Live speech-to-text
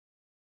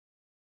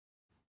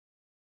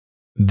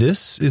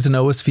This is an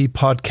OSV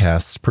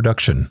Podcasts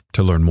production.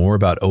 To learn more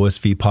about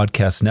OSV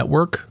Podcast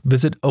Network,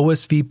 visit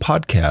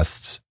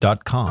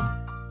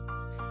osvpodcasts.com.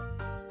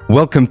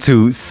 Welcome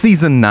to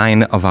Season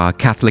 9 of our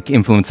Catholic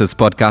Influencers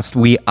podcast.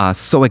 We are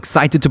so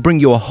excited to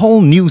bring you a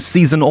whole new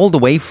season all the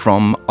way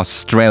from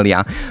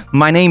Australia.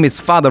 My name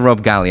is Father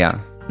Rob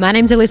Gallia. My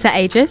name's Alyssa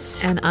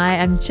Aegis. And I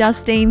am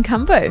Justine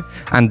Cumbo.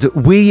 And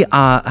we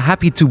are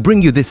happy to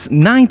bring you this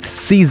 9th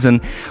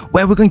season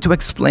where we're going to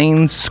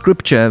explain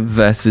scripture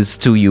verses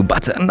to you,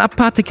 but a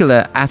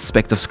particular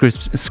aspect of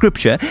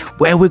scripture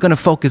where we're going to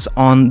focus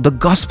on the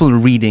gospel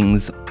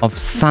readings of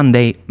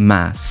Sunday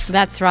Mass.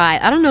 That's right.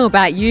 I don't know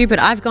about you, but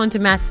I've gone to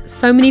Mass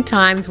so many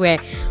times where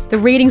the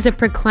readings are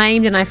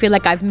proclaimed and I feel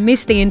like I've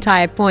missed the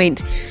entire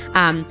point.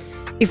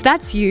 If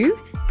that's you,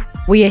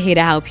 we are here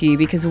to help you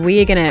because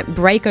we are going to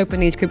break open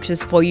these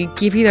scriptures for you,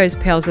 give you those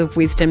pearls of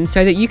wisdom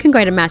so that you can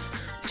go to Mass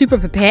super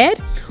prepared,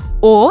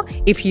 or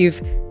if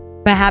you've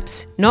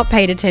perhaps not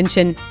paid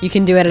attention, you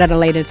can do it at a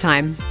later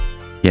time.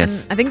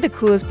 Yes. I think the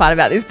coolest part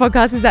about this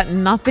podcast is that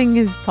nothing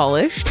is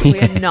polished.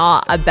 We're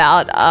not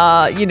about,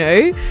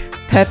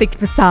 perfect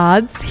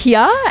facades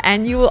here,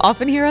 and you will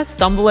often hear us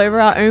stumble over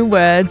our own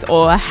words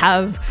or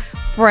have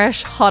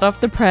fresh, hot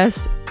off the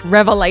press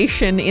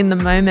revelation in the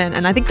moment.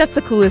 And I think that's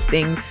the coolest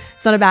thing.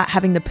 It's not about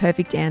having the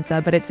perfect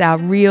answer, but it's our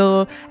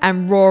real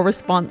and raw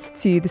response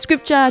to the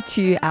scripture,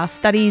 to our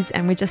studies,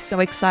 and we're just so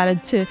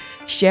excited to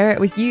share it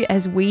with you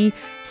as we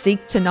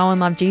seek to know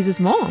and love Jesus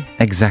more.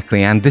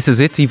 Exactly, and this is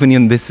it. Even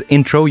in this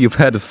intro, you've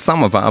heard of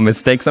some of our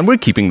mistakes, and we're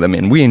keeping them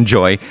in. We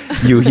enjoy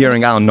you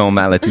hearing our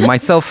normality.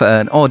 Myself,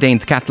 an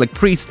ordained Catholic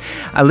priest,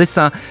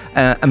 Alyssa,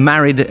 a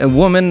married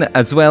woman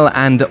as well,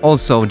 and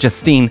also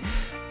Justine,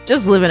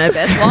 just living her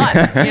best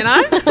life, you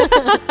know?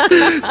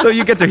 So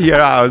you get to hear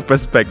our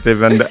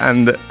perspective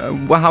and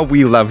how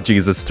we love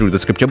Jesus through the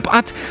scripture.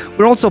 But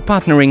we're also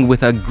partnering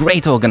with a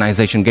great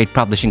organization, great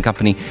publishing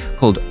company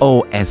called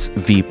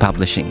OSV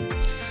Publishing.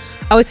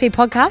 OSV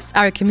Podcasts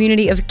are a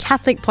community of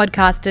Catholic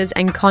podcasters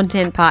and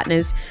content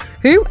partners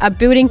who are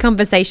building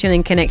conversation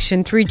and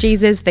connection through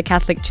Jesus, the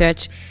Catholic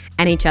Church,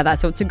 and each other.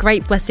 So it's a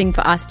great blessing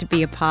for us to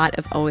be a part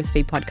of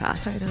OSV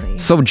Podcasts. Totally.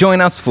 So join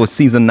us for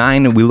Season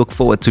 9 and we look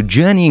forward to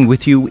journeying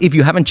with you. If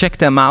you haven't checked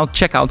them out,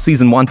 check out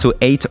Season 1 to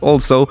 8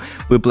 also.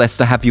 We're blessed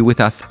to have you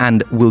with us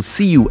and we'll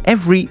see you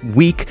every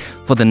week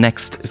for the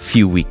next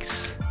few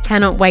weeks.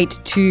 Cannot wait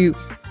to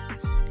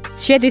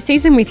share this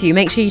season with you.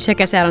 Make sure you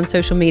check us out on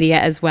social media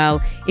as well.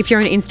 If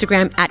you're on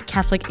Instagram at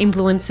Catholic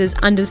Influencers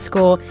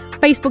 _,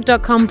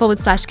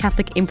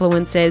 Facebook.com/Catholic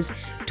Influencers,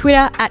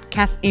 Twitter at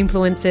Cath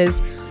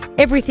Influencers.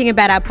 Everything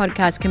about our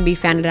podcast can be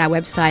found at our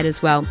website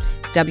as well,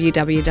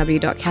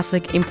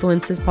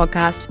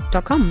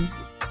 www.catholicinfluencerspodcast.com.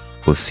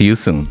 We'll see you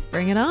soon.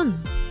 Bring it on.